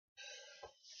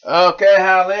Okay,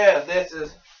 hallelujah. This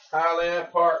is hallelujah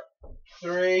part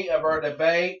 3 of our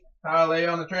debate. Hallelujah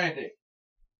on the Trinity.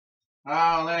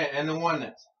 Hallelujah and the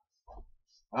oneness.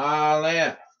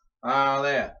 Hallelujah.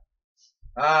 Hallelujah.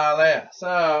 Hallelujah.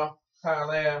 So,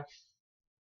 hallelujah.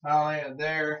 Hallelujah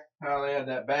there. Hallelujah.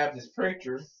 That Baptist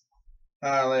preacher.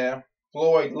 Hallelujah.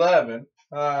 Floyd Levin.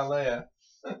 Hallelujah.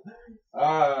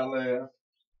 Hallelujah.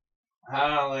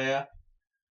 Hallelujah.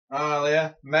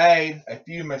 Hallelujah. Made a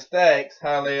few mistakes.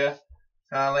 Hallelujah.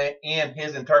 Hallelujah, in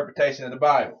his interpretation of the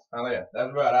Bible. Hallelujah.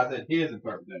 That's right. I said his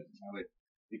interpretation. Hallelujah.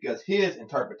 Because his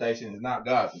interpretation is not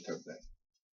God's interpretation.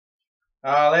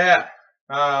 Hallelujah.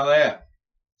 Hallelujah.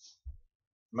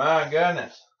 My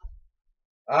goodness.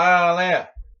 Hallelujah.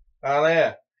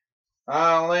 Hallelujah.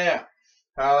 Hallelujah.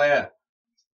 Hallelujah.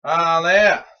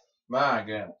 Hallelujah. My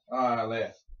goodness.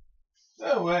 Hallelujah.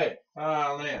 No way.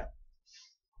 Hallelujah.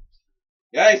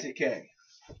 Casey K.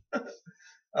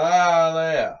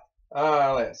 Hallelujah.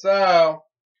 Hallelujah. So,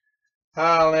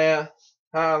 hallelujah.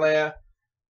 Hallelujah.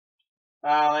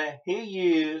 Hallelujah. He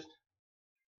used,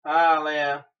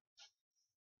 hallelujah.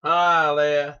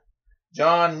 Hallelujah.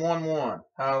 John 1:1.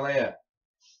 Hallelujah.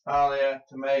 Hallelujah.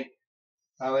 To make,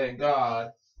 hallelujah,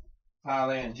 God,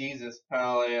 hallelujah, and Jesus,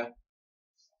 hallelujah,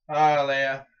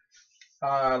 hallelujah,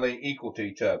 hallelujah, equal to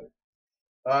each other.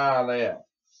 Hallelujah.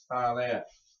 Hallelujah.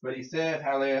 But he said,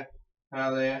 hallelujah,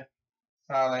 hallelujah,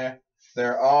 hallelujah.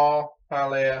 They're all,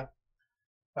 hallelujah,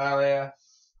 hallelujah,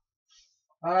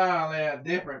 hallelujah,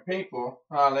 different people,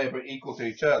 hallelujah, but equal to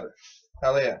each other.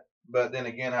 Hallelujah. But then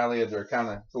again, hallelujah, they're kind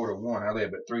of sort of one, hallelujah,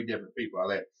 but three different people,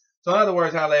 hallelujah. So in other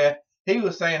words, hallelujah, he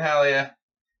was saying, hallelujah,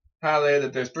 hallelujah,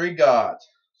 that there's three gods.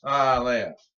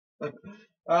 Hallelujah.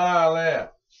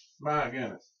 Hallelujah. My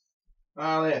goodness.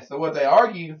 Hallelujah. So what they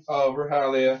argue over,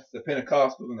 hallelujah, the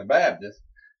Pentecostals and the Baptists,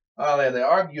 hallelujah, they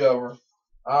argue over,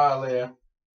 hallelujah,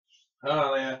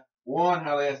 hallelujah. One,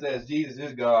 hallelujah, says Jesus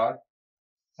is God.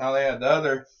 Hallelujah. The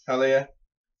other, hallelujah,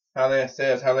 hallelujah,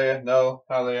 says, hallelujah, no,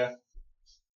 hallelujah,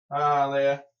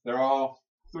 hallelujah. They're all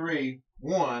three,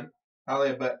 one,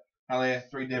 hallelujah, but hallelujah,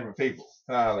 three different people.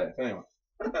 Hallelujah. So anyway.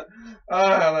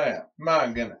 Hallelujah. My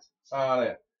goodness.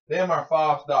 Hallelujah. Them are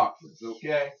false doctrines,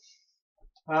 okay?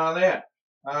 Hallelujah.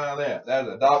 Hallelujah. That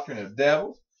is a doctrine of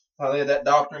devils. Hallelujah. That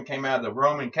doctrine came out of the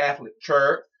Roman Catholic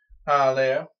Church.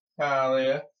 Hallelujah.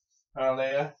 Hallelujah.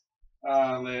 Hallelujah.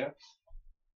 Hallelujah.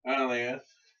 Hallelujah.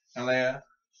 Hallelujah.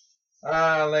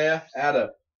 Hallelujah. Out of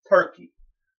Turkey.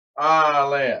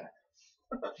 Hallelujah.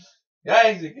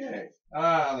 Guys, okay.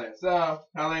 Hallelujah. So,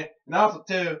 hallelujah. And also,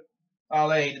 too,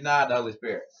 hallelujah, he denied the Holy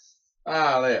Spirit.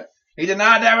 Hallelujah. He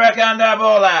denied that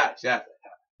reconcilable light. Shut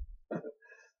it.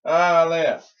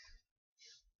 Hallelujah.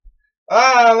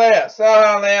 Hallelujah. So,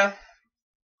 hallelujah.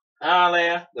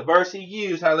 Hallelujah. The verse he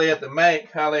used, hallelujah, to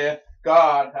make, hallelujah,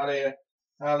 God, hallelujah,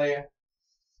 hallelujah,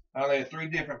 hallelujah, three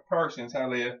different persons,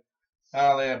 hallelujah,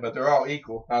 hallelujah, but they're all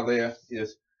equal, hallelujah,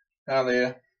 is,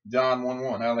 hallelujah, John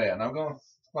 1:1, hallelujah. And I'm going to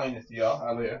explain this to y'all,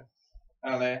 hallelujah,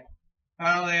 hallelujah,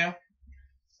 hallelujah,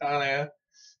 hallelujah.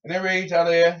 And it reads,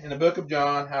 hallelujah, in the book of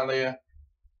John, hallelujah,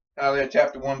 hallelujah,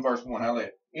 chapter 1, verse 1,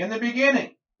 hallelujah. In the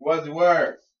beginning was the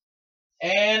Word,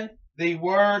 and the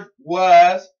Word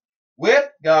was with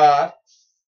God,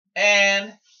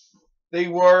 and the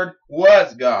Word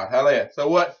was God. Hallelujah. So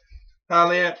what,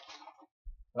 hallelujah,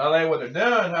 hallelujah, what they're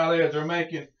doing, hallelujah, is they're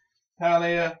making,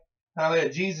 hallelujah, hallelujah,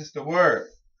 Jesus the Word.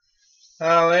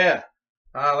 Hallelujah.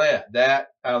 Hallelujah. That,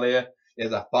 hallelujah,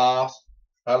 is a false,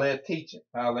 hallelujah, teaching.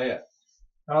 Hallelujah.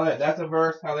 Hallelujah. That's a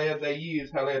verse, hallelujah, they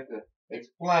use, hallelujah, to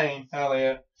explain,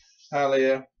 hallelujah,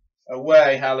 hallelujah, a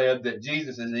way, hallelujah, that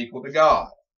Jesus is equal to God.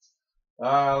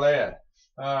 Hallelujah.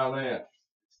 Hallelujah.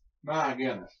 My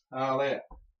goodness. Hallelujah.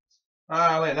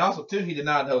 Hallelujah. And also, too, he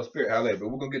denied the Holy Spirit. Hallelujah. But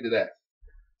we're going to get to that.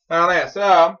 Hallelujah.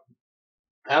 So,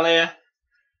 hallelujah.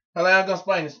 Hallelujah. I'm going to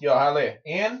explain this to y'all. Hallelujah.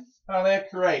 In, hallelujah,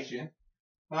 creation.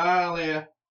 Hallelujah.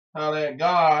 Hallelujah.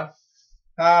 God.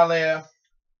 Hallelujah.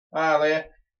 Hallelujah.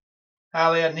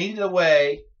 Hallelujah. Needed a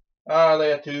way,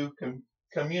 hallelujah, to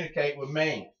communicate with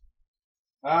man.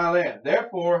 Hallelujah.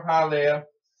 Therefore, hallelujah.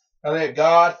 Hallelujah.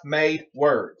 God made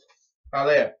words.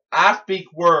 Hallelujah. I speak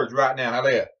words right now.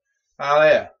 Hallelujah.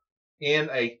 Hallelujah. In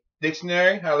a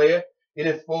dictionary, hallelujah, it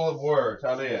is full of words,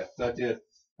 hallelujah, such as,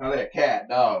 hallelujah, cat,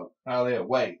 dog, hallelujah,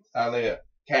 weight, hallelujah,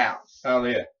 cow,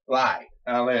 hallelujah, light,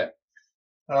 hallelujah,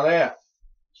 hallelujah,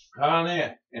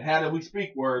 hallelujah. And how do we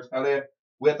speak words, hallelujah?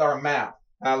 With our mouth,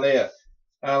 hallelujah,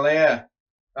 hallelujah,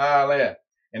 hallelujah.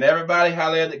 And everybody,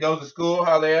 hallelujah, that goes to school,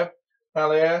 hallelujah,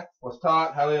 hallelujah, was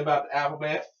taught, hallelujah, about the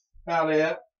alphabet,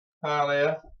 hallelujah,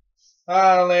 hallelujah,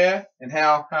 hallelujah, and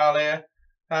how, hallelujah,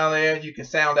 hallelujah, you can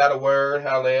sound out a word,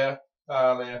 hallelujah,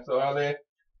 hallelujah. So, hallelujah,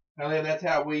 Hallelujah. That's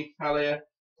how we, hallelujah,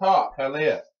 talk.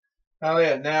 Hallelujah.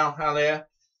 Hallelujah. Now, hallelujah.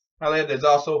 Hallelujah. There's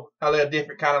also, hallelujah,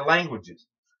 different kind of languages.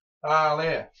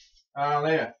 Hallelujah.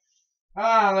 Hallelujah.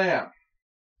 Hallelujah.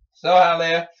 So,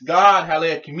 hallelujah, God,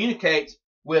 hallelujah, communicates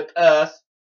with us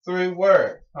through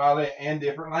words, hallelujah, and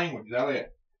different languages, hallelujah.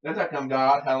 That's how come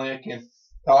God, hallelujah, can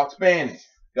talk Spanish.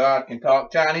 God can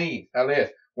talk Chinese, hallelujah.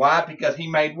 Why? Because he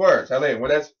made words, hallelujah.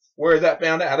 Well, where is that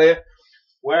found at, hallelujah?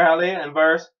 Where, hallelujah, in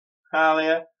verse,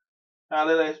 hallelujah,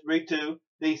 hallelujah, let's read 2.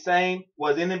 The same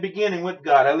was in the beginning with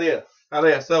God, hallelujah,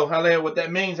 hallelujah. So, hallelujah, what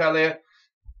that means, hallelujah,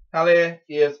 hallelujah,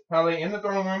 is, hallelujah, in the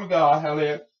throne room of God,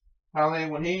 hallelujah, hallelujah,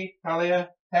 when he, hallelujah,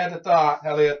 had the thought,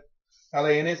 hallelujah,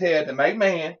 hallelujah, in his head to make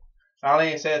man,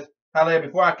 hallelujah, it says, hallelujah,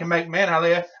 before I can make man,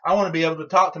 hallelujah, I want to be able to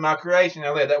talk to my creation,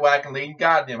 hallelujah, that way I can lead and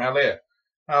guide them, hallelujah,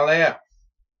 hallelujah,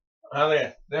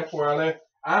 hallelujah, therefore, hallelujah,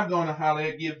 I'm going to,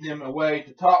 hallelujah, give them a way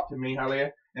to talk to me,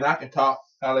 hallelujah, and I can talk,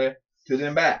 hallelujah, to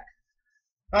them back,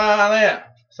 hallelujah,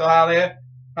 so, hallelujah,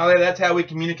 hallelujah, that's how we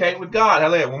communicate with God,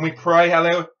 hallelujah, when we pray,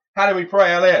 hallelujah, how do we pray,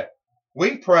 hallelujah,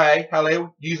 we pray,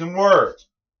 hallelujah, using words,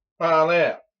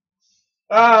 hallelujah,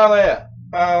 hallelujah,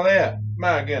 hallelujah,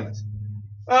 my goodness,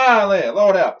 hallelujah,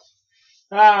 Lord help us,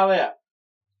 hallelujah,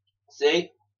 see,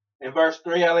 in verse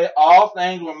 3, hallelujah, all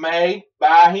things were made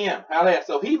by him, hallelujah,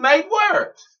 so he made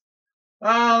words,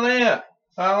 hallelujah,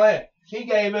 hallelujah, he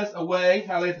gave us a way,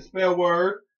 hallelujah, to spell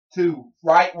words, to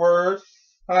write words,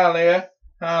 hallelujah,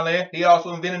 hallelujah, he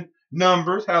also invented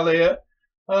numbers, hallelujah,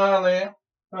 hallelujah,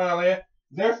 hallelujah,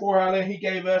 therefore, hallelujah, he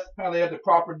gave us, hallelujah, the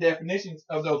proper definitions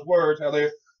of those words,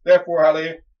 hallelujah, therefore,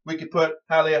 hallelujah, we could put,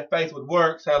 hallelujah, faith with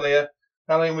works, hallelujah,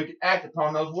 hallelujah, we could act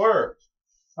upon those words,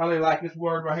 hallelujah, like this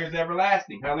word right here is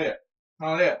everlasting, hallelujah,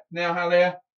 hallelujah, now,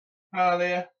 hallelujah,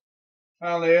 hallelujah,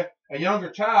 hallelujah, a younger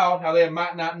child, hallelujah,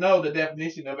 might not know the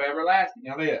definition of everlasting,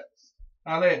 hallelujah,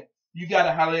 hallelujah, you got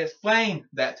to, hallelujah, explain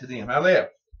that to them, hallelujah,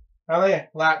 hallelujah,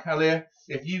 like, hallelujah,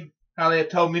 if you, hallelujah,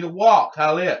 told me to walk,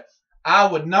 hallelujah,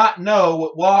 I would not know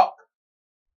what walk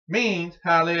means,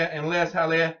 hallelujah, unless,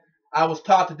 hallelujah, I was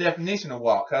taught the definition of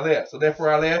walk, hallelujah, so therefore,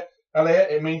 hallelujah, hallelujah,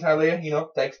 it means, hallelujah,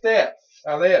 take steps,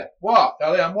 hallelujah, walk,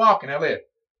 hallelujah, I'm walking, hallelujah,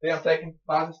 I'm taking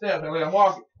 5 steps, hallelujah, I'm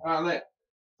walking, hallelujah,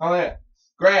 hallelujah,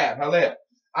 grab, hallelujah,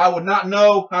 I would not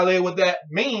know, hallelujah, what that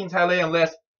means, hallelujah,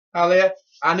 unless, hallelujah,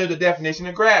 I knew the definition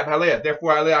of grab, hallelujah,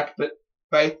 therefore, hallelujah, I can put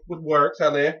faith with works,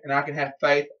 hallelujah, and I can have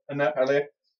faith enough, hallelujah,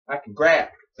 I can grab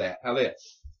that, hallelujah,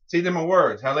 see them are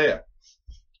words, hallelujah,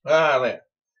 hallelujah,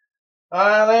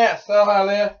 hallelujah, so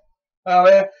hallelujah,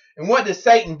 hallelujah, and what did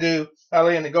Satan do,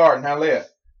 hallelujah, in the garden, hallelujah,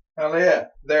 hallelujah,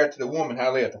 there to the woman,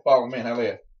 hallelujah, to follow men,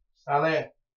 hallelujah, hallelujah,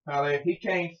 hallelujah, he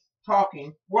came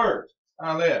talking words,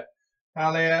 hallelujah,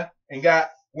 hallelujah, and got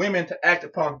women to act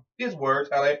upon his words,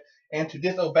 hallelujah, and to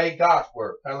disobey God's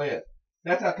word, hallelujah,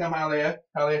 that's how come, hallelujah,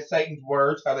 hallelujah, Satan's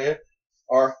words, hallelujah,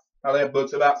 are, hallelujah,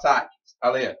 books about psychics,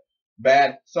 hallelujah,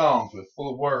 bad songs with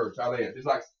full of words, hallelujah, just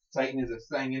like Satan is a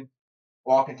singing,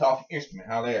 walking, talking instrument,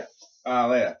 hallelujah,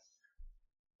 hallelujah,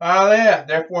 hallelujah,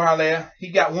 therefore, hallelujah,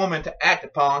 he got woman to act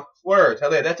upon words,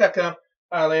 hallelujah, that's how come,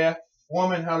 hallelujah,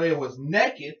 woman, hallelujah, was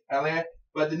naked, hallelujah,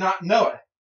 but did not know it,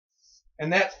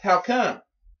 and that's how come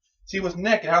she was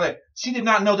naked, hallelujah, she did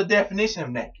not know the definition of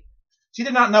naked, she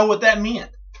did not know what that meant,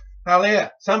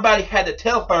 hallelujah, somebody had to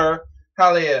tell her,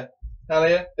 hallelujah,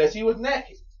 hallelujah, that she was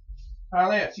naked,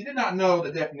 hallelujah, she did not know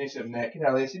the definition of naked,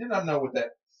 hallelujah, she did not know what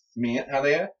that meant,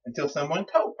 hallelujah, until someone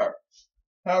told her,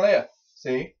 hallelujah,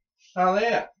 see,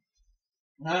 hallelujah,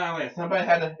 hallelujah, somebody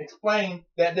had to explain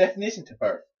that definition to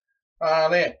her,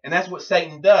 hallelujah, and that's what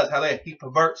Satan does, hallelujah, he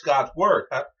perverts God's word,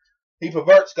 he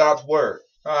perverts God's word,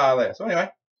 hallelujah, so anyway,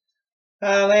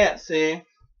 hallelujah, see,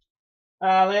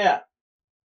 hallelujah,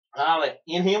 hallelujah,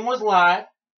 in him was life,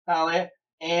 hallelujah,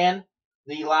 and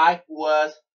the life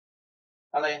was,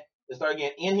 hallelujah, let's start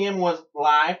again, in him was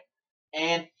life,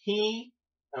 and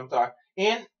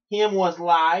in him was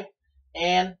life,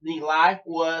 and the life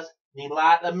was the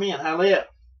light of men. Hallelujah.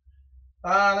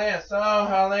 Hallelujah. So,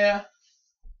 hallelujah.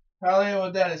 Hallelujah.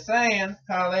 What that is saying,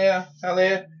 hallelujah.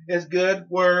 Hallelujah. Is good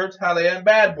words, hallelujah, and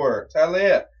bad words.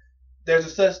 Hallelujah. There's a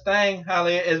such thing,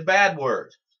 hallelujah, as bad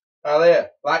words. Hallelujah.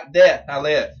 Like death.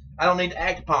 Hallelujah. I don't need to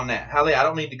act upon that. Hallelujah. I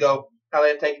don't need to go,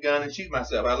 hallelujah, take a gun and shoot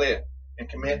myself. Hallelujah. And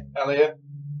commit, hallelujah.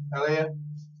 Hallelujah.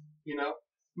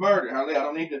 Murder. Hallelujah. I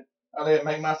don't need to, hallelujah,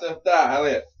 make myself die.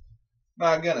 Hallelujah.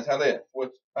 My goodness. Hallelujah.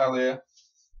 Hallelujah.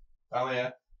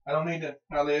 Hallelujah. I don't need to,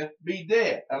 hallelujah, be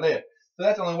dead. Hallelujah. So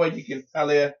that's the only way you can,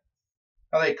 hallelujah,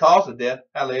 hallelujah, cause a death.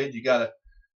 Hallelujah. You gotta,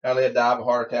 hallelujah, die of a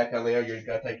heart attack. Hallelujah. You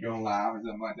gotta take your own life or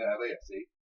something like that. Hallelujah. See.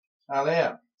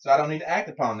 Hallelujah. So I don't need to act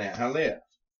upon that. Hallelujah.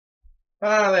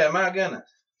 Hallelujah. My goodness.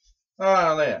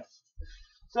 Hallelujah.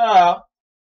 So,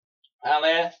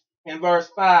 Hallelujah. In verse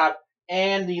 5,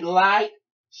 and the light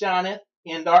shineth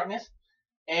in darkness,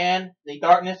 and the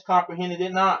darkness comprehended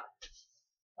it not.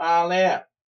 Hallelujah.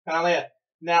 Hallelujah.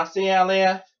 Now see,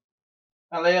 hallelujah.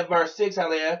 Hallelujah. Verse 6,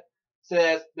 hallelujah,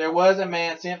 says, there was a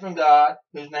man sent from God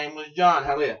whose name was John.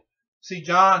 Hallelujah. See,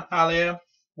 John, hallelujah,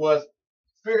 was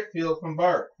spirit-filled from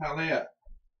birth. Hallelujah.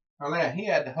 Hallelujah. He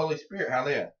had the Holy Spirit.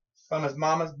 Hallelujah. From his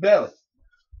mama's belly.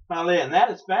 Hallelujah. And that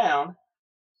is found.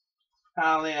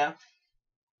 Hallelujah.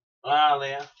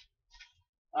 Hallelujah.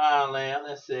 Hallelujah.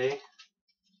 Let's see.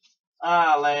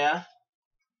 Hallelujah.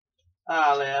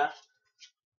 Hallelujah.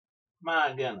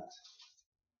 My goodness.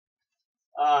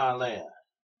 Hallelujah.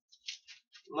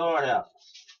 Lord help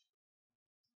us.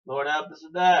 Lord help us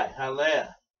today.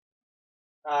 Hallelujah.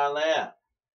 Hallelujah.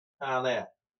 Hallelujah.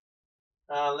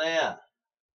 Hallelujah.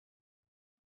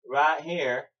 Right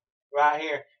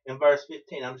here in verse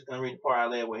 15. I'm just going to read the part,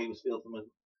 hallelujah, where he was filled from his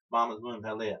mama's womb.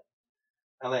 Hallelujah.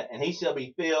 Hallelujah. And he shall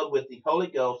be filled with the Holy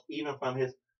Ghost even from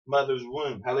his mother's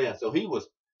womb. Hallelujah. So he was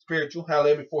spiritual.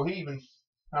 Hallelujah. Before he even,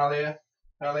 hallelujah,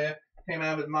 hallelujah, came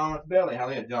out of his mama's belly.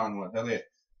 Hallelujah. John was. Hallelujah.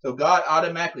 So God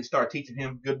automatically started teaching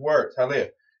him good words. Hallelujah.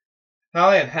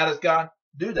 Hallelujah. And how does God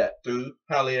do that? Through,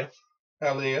 hallelujah,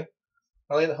 hallelujah,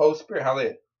 hallelujah, the Holy Spirit.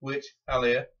 Hallelujah. Which,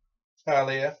 hallelujah,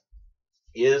 hallelujah,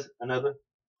 is another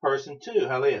person too.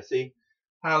 Hallelujah. See,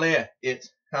 hallelujah. It's,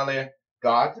 hallelujah,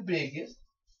 God the biggest.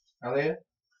 Hallelujah.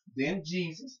 Then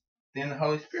Jesus. Then the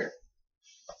Holy Spirit.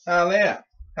 Hallelujah.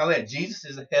 Hallelujah. Jesus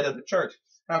is the head of the church.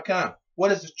 How come?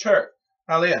 What is the church?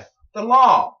 Hallelujah. The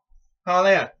law.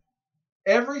 Hallelujah.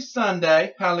 Every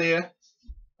Sunday, hallelujah,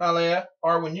 hallelujah,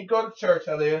 or when you go to church,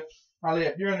 hallelujah, hallelujah,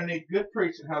 if you're underneath good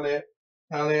preaching, hallelujah,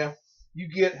 hallelujah, you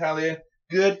get, hallelujah,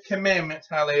 good commandments,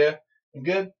 hallelujah, and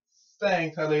good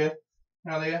things, hallelujah,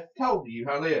 hallelujah, told to you,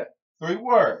 hallelujah. 3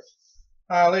 words.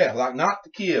 Hallelujah. Like not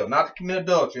to kill, not to commit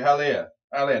adultery, hallelujah,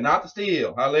 hallelujah, not to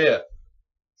steal, hallelujah.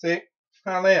 See?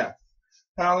 Hallelujah.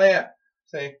 Hallelujah.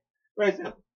 See? Very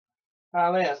simple.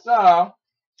 Hallelujah. So,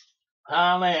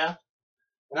 hallelujah.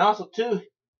 And also, too,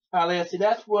 hallelujah. See,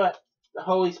 that's what the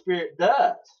Holy Spirit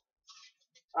does.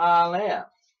 Hallelujah.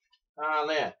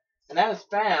 Hallelujah. And that is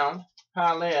found,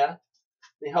 hallelujah.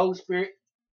 The Holy Spirit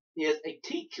is a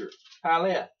teacher,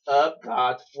 hallelujah, of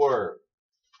God's Word.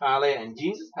 Hallelujah. And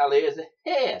Jesus, hallelujah, is the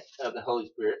head of the Holy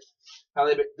Spirit.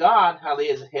 Hallelujah. But God,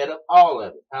 hallelujah, is the head of all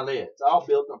of it. Hallelujah. It's all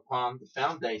built upon the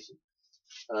foundation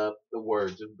of the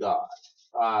words of God.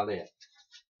 Hallelujah.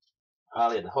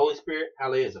 Hallelujah. The Holy Spirit,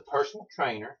 hallelujah, is a personal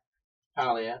trainer.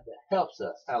 Hallelujah. That helps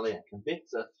us. Hallelujah.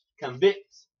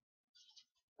 Convicts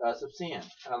us of sin.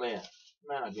 Hallelujah.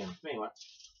 Man, again. Anyway.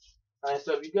 Hallelujah.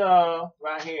 So if you go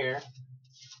right here.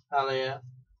 Hallelujah.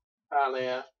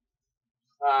 Hallelujah.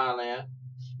 Hallelujah.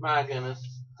 My goodness.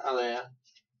 Hallelujah.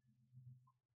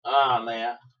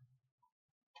 Hallelujah.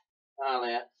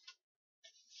 Hallelujah.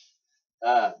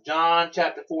 John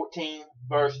chapter 14,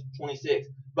 verse 26.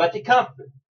 But the Comforter,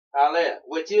 hallelujah,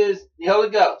 which is the Holy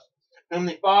Ghost, whom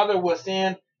the Father will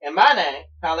send in my name,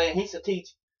 hallelujah, he shall teach,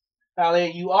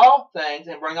 hallelujah, you all things,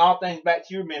 and bring all things back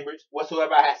to your remembrance,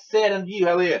 whatsoever I have said unto you,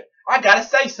 hallelujah. I got to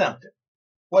say something.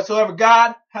 Whatsoever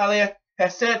God, hallelujah,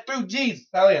 has said through Jesus,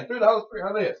 hallelujah, through the Holy Spirit,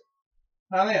 hallelujah,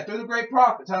 hallelujah, through the great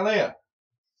prophets, hallelujah.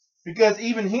 Because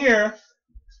even here,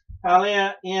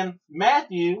 hallelujah, in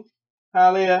Matthew,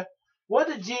 hallelujah, what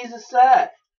did Jesus say?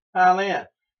 Hallelujah.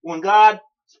 When God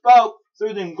spoke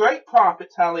through them great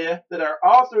prophets, hallelujah, that are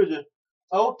all through the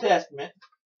Old Testament,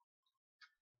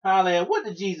 hallelujah, what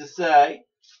did Jesus say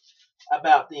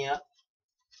about them?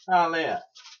 Hallelujah.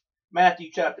 Matthew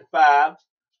chapter 5,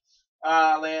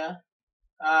 hallelujah,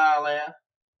 hallelujah,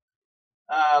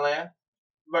 hallelujah,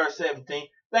 verse 17.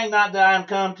 Think not that I am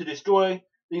come to destroy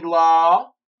the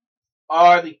law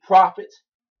or the prophets.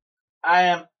 I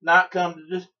am not come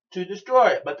to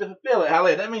destroy it, but to fulfill it.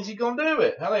 Hallelujah. That means he's going to do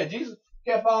it. Hallelujah. Jesus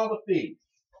kept all the feasts.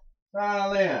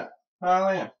 Hallelujah.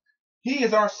 Hallelujah. He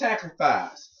is our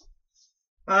sacrifice.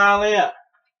 Hallelujah.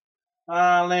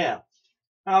 Hallelujah.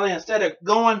 Hallelujah. Instead of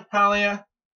going, hallelujah,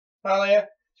 hallelujah,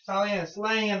 hallelujah, and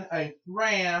slaying a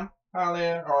ram,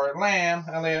 hallelujah, or a lamb,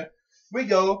 hallelujah, we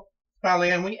go,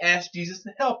 hallelujah, and we ask Jesus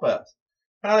to help us.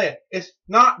 Hallelujah. It's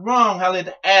not wrong, hallelujah,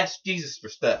 to ask Jesus for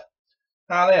stuff.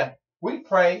 Hallelujah. We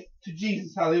pray to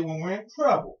Jesus, hallelujah, when we're in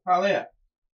trouble. Hallelujah.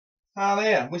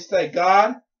 Hallelujah. We say,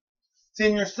 God,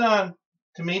 send your son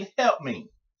to me to help me.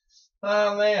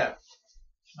 Hallelujah.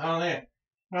 Hallelujah.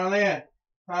 Hallelujah.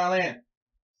 Hallelujah.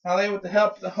 Hallelujah. With the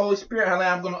help of the Holy Spirit, hallelujah,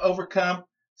 I'm going to overcome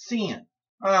sin.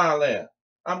 Hallelujah.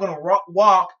 I'm going to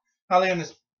walk, hallelujah, in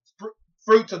the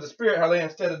fruits of the Spirit, hallelujah,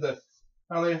 instead of the,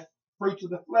 hallelujah, fruits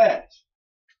of the flesh.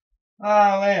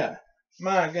 Hallelujah.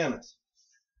 My goodness.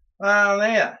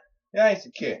 Hallelujah. Yes,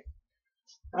 okay.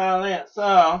 Hallelujah.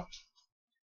 So,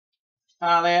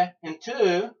 hallelujah. In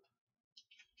 2,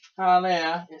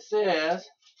 hallelujah, it says,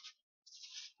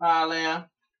 hallelujah,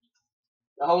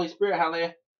 the Holy Spirit,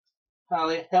 hallelujah,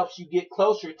 hallelujah, helps you get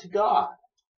closer to God.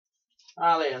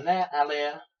 Hallelujah. And that,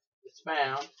 hallelujah, is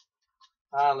found,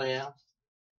 hallelujah,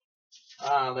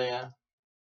 hallelujah,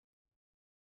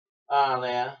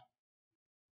 hallelujah,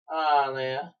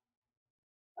 hallelujah,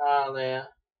 hallelujah,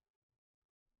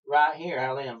 right here,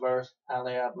 hallelujah, in verse,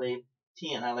 hallelujah, I believe,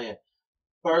 10, hallelujah.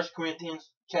 1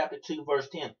 Corinthians chapter 2, verse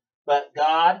 10. But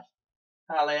God,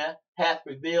 hallelujah, hath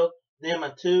revealed them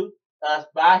unto us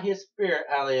by his Spirit,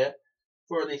 hallelujah,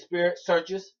 for the Spirit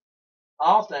searches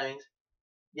all things,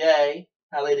 yea,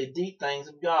 hallelujah, the deep things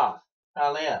of God.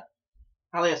 Hallelujah.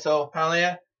 Hallelujah. So,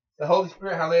 hallelujah, the Holy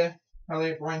Spirit, hallelujah,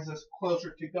 hallelujah, brings us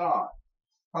closer to God.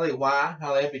 Hallelujah. Why?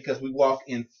 Hallelujah, because we walk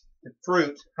in the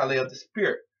fruit, hallelujah, of the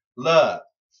Spirit. Love,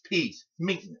 peace,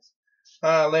 meekness.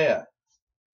 Hallelujah.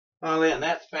 Hallelujah. And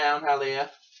that's found, hallelujah.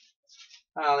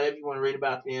 Hallelujah. If you want to read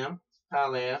about them,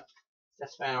 hallelujah.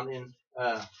 That's found in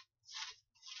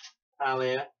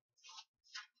hallelujah.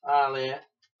 Hallelujah.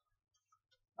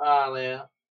 Hallelujah.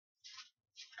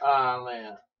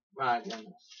 Hallelujah. My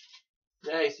goodness.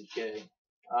 JCK.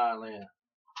 Hallelujah.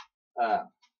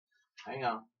 Hang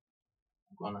on. I'm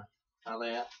gonna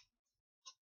hallelujah.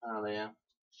 Hallelujah.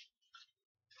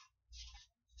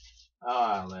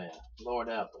 Hallelujah. Lord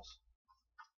help us.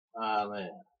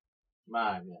 Hallelujah.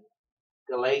 My goodness.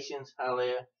 Galatians,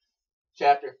 hallelujah.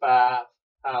 Chapter 5,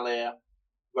 hallelujah.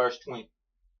 Verse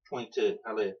 22,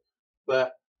 hallelujah.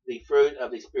 But the fruit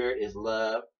of the Spirit is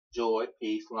love, joy,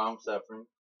 peace,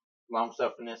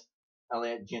 long-sufferingness,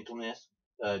 hallelujah, gentleness,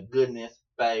 goodness,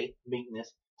 faith,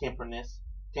 meekness, temperance,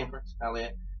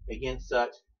 hallelujah. Against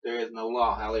such there is no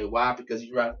law, hallelujah. Why? Because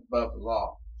you're right above the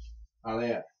law,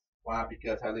 hallelujah. Why?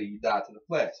 Because, hallelujah, you died to the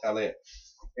flesh, hallelujah.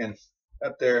 And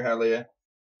up there, hallelujah,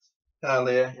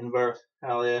 hallelujah, in verse,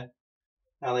 hallelujah,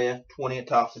 hallelujah, 20, it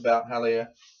talks about, hallelujah,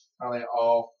 hallelujah,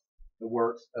 all the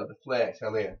works of the flesh,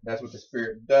 hallelujah. That's what the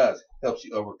Spirit does, helps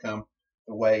you overcome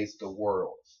the ways of the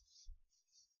world.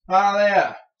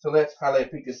 Hallelujah. So let's, hallelujah,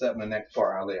 pick this up in the next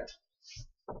part, hallelujah.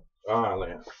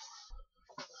 Hallelujah.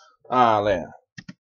 Hallelujah.